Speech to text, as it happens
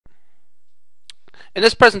In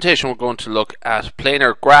this presentation, we're going to look at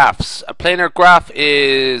planar graphs. A planar graph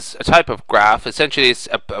is a type of graph. Essentially,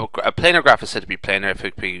 a planar graph is said to be planar if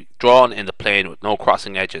it can be drawn in the plane with no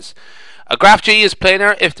crossing edges. A graph G is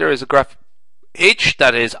planar if there is a graph H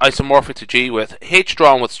that is isomorphic to G with H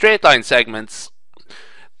drawn with straight line segments.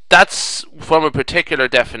 That's from a particular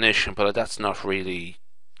definition, but that's not really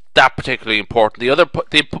that particularly important.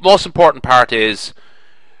 The most important part is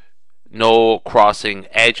no crossing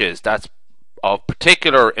edges. That's of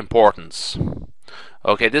particular importance.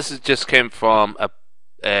 Okay, this just came from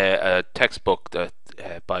a textbook that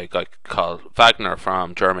by a guy called Wagner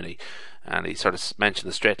from Germany, and he sort of mentioned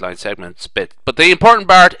the straight line segments bit. But the important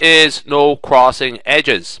part is no crossing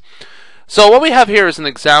edges. So what we have here is an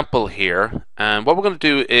example here, and what we're going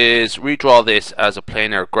to do is redraw this as a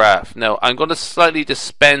planar graph. Now I'm going to slightly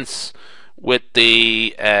dispense with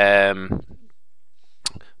the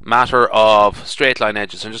matter of straight line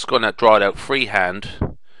edges. I'm just going to draw it out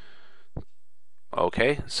freehand.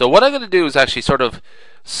 Okay, so what I'm going to do is actually sort of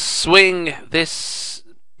swing this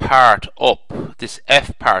part up, this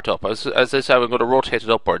F part up. As I said, I'm going to rotate it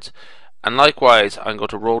upwards, and likewise I'm going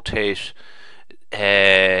to rotate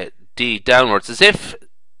D downwards, as if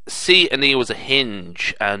C and E was a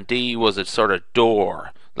hinge and D was a sort of door.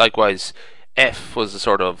 Likewise, F was a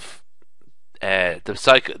sort of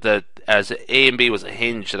as A and B was a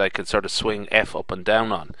hinge that I could sort of swing F up and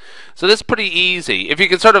down on. So this is pretty easy. If you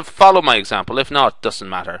can sort of follow my example, if not, it doesn't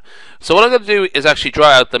matter. So what I'm going to do is actually draw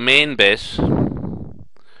out the main bit,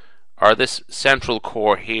 or this central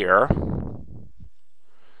core here,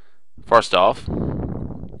 first off.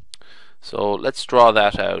 So let's draw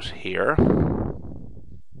that out here.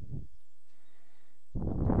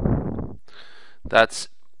 That's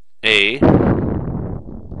A,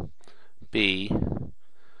 B,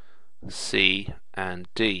 C, and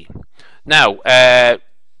D. Now,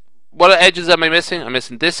 what edges am I missing? I'm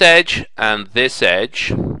missing this edge and this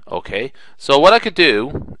edge. Okay, so what I could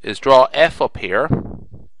do is draw F up here,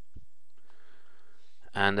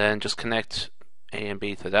 and then just connect A and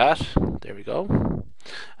B to that. There we go.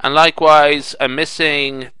 And likewise, I'm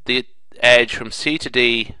missing the edge from C to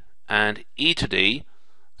D and E to D.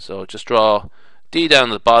 So just draw D down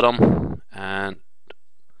the bottom, and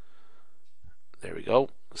there we go.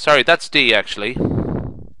 Sorry, that's D actually.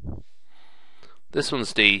 This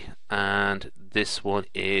one's D, and this one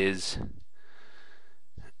is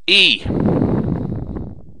E.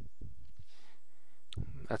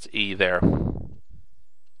 That's E there.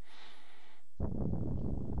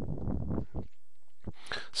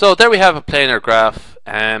 So there we have a planar graph.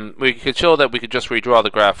 We could show that we could just redraw the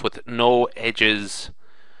graph with no edges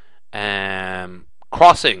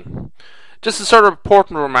crossing. Just a sort of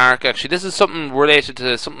important remark, actually, this is something related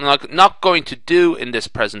to something I'm not going to do in this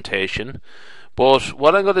presentation, but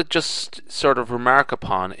what I'm going to just sort of remark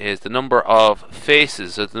upon is the number of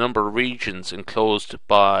faces, or the number of regions enclosed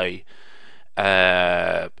by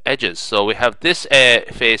edges. So we have this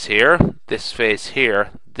face here, this face here,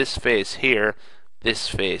 this face here, this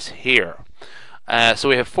face here. So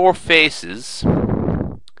we have 4 faces.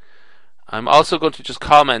 I'm also going to just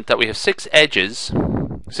comment that we have 6 edges,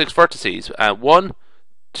 6 vertices. 1,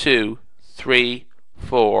 2, 3,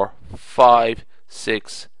 4, 5,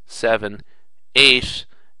 6, 7, 8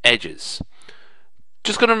 edges.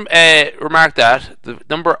 Just going to remark that the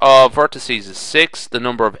number of vertices is 6, the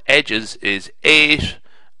number of edges is 8,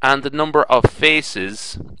 and the number of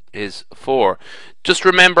faces is 4. Just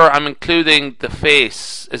remember, I'm including the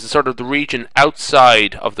face as a sort of the region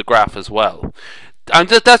outside of the graph as well. And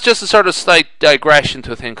that's just a sort of slight digression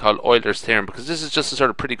to a thing called Euler's theorem, because this is just a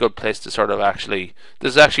sort of pretty good place to sort of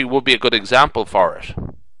this actually would be a good example for it.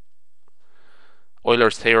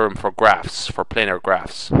 Euler's theorem for graphs, for planar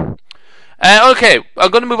graphs. Okay,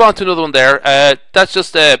 I'm going to move on to another one there. That's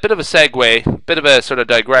just a bit of a segue, bit of a sort of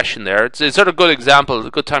digression there. It's a sort of good example,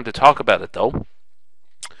 a good time to talk about it though.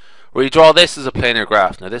 We draw this as a planar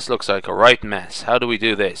graph. Now this looks like a right mess. How do we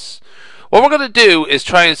do this? What we're going to do is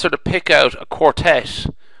try and sort of pick out a quartet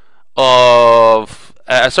of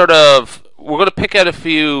we're going to pick out a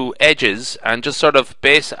few edges and just sort of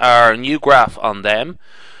base our new graph on them.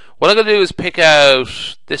 What I'm going to do is pick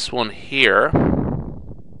out this one here to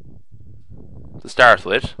start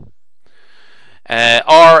with,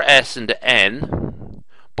 R, S, and N.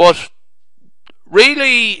 But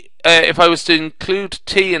really, if I was to include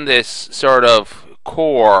T in this sort of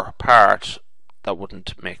core part, that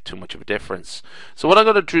wouldn't make too much of a difference. So what I'm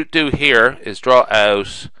going to do here is draw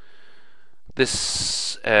out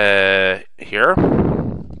this here.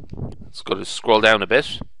 Let's go to scroll down a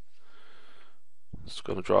bit. Just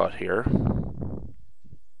going to draw it here.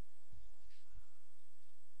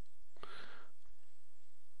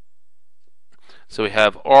 So we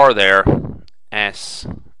have R there, S,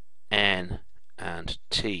 N, and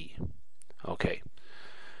T. Okay.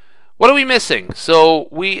 What are we missing? So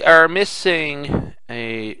we are missing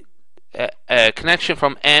a connection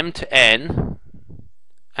from M to N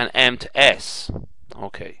and M to S.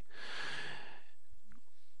 Okay.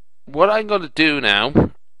 What I'm going to do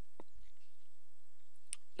now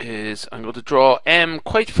is I'm going to draw M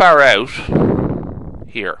quite far out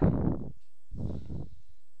here.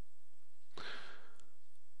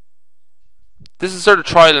 This is sort of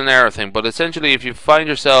trial and error thing, but essentially if you find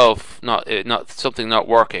yourself not something not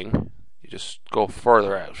working, you just go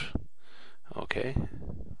further out. Okay.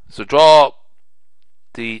 So draw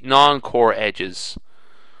the non-core edges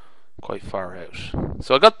quite far out.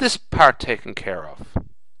 So I got this part taken care of.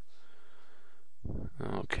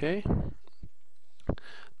 Okay.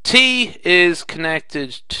 T is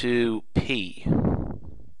connected to P.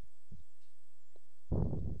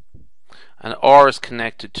 And R is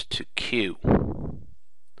connected to Q.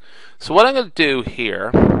 So what I'm going to do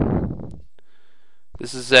here,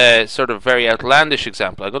 this is a sort of very outlandish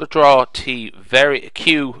example. I'm going to draw Q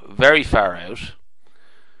very far out.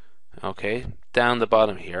 Okay, down the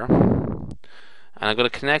bottom here. And I'm going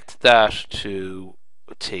to connect that to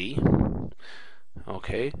T.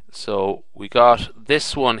 Okay, so we got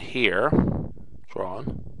this one here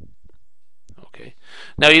drawn. Okay,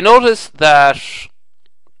 now you notice that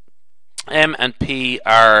M and P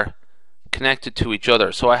are connected to each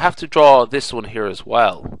other, so I have to draw this one here as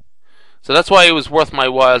well. So that's why it was worth my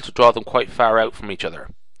while to draw them quite far out from each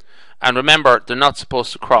other. And remember, they're not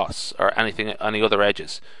supposed to cross or any other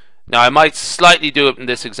edges. Now I might slightly do it in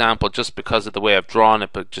this example just because of the way I've drawn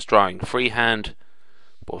it, but just drawing freehand.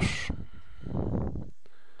 But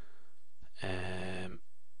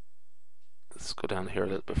let's go down here a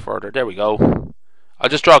little bit further. There we go. I'll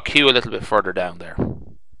just draw Q a little bit further down there.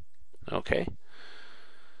 Okay.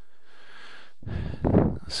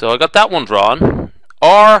 So I got that one drawn.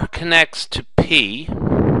 R connects to P.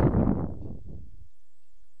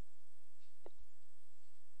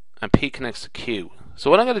 And P connects to Q.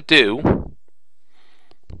 So what I'm going to do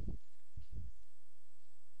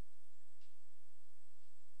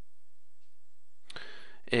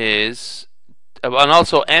is, and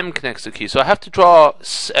also M connects to Q. So I have to draw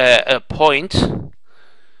a point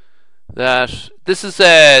that, this is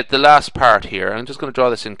the last part here. I'm just going to draw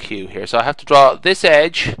this in Q here. So I have to draw this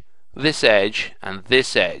edge, and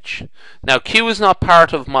this edge. Now Q is not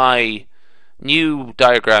part of my new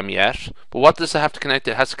diagram yet, but what does it have to connect?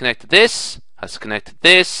 It has to connect to this, has to connect to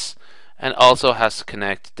this, and also has to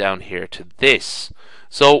connect down here to this.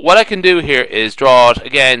 So what I can do here is draw it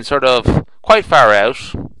again sort of quite far out.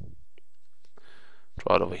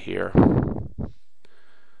 Draw it over here.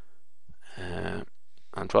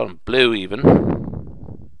 And draw it in blue even.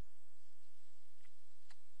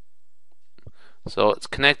 So it's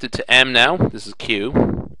connected to M now. This is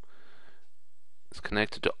Q. It's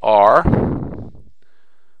connected to R.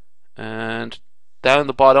 And down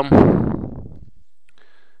the bottom,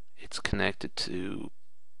 it's connected to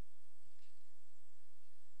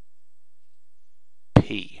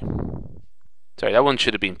P. Sorry, that one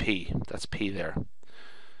should have been P. That's P there.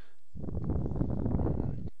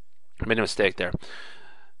 I made a mistake there.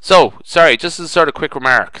 So, sorry, just as a sort of quick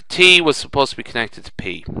remark, T was supposed to be connected to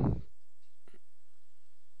P.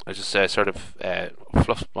 I just sort of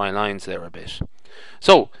fluffed my lines there a bit.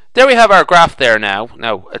 So, there we have our graph there now.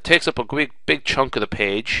 Now, it takes up a big chunk of the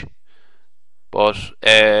page. But,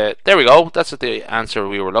 there we go. That's the answer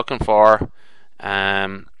we were looking for.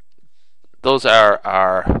 Those are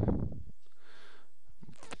our...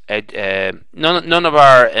 none of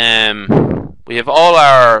our... we have all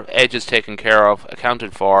our edges taken care of,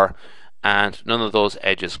 accounted for, and none of those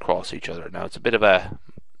edges cross each other. Now, it's a bit of a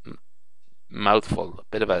mouthful,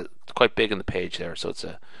 it's quite big on the page there, so it's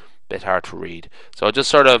a bit hard to read. So I'll just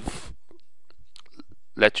sort of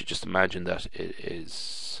let you just imagine that it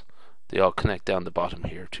is, they all connect down the bottom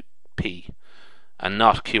here to P and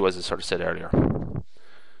not Q, as I sort of said earlier.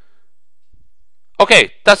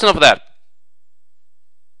 Okay, that's enough of that.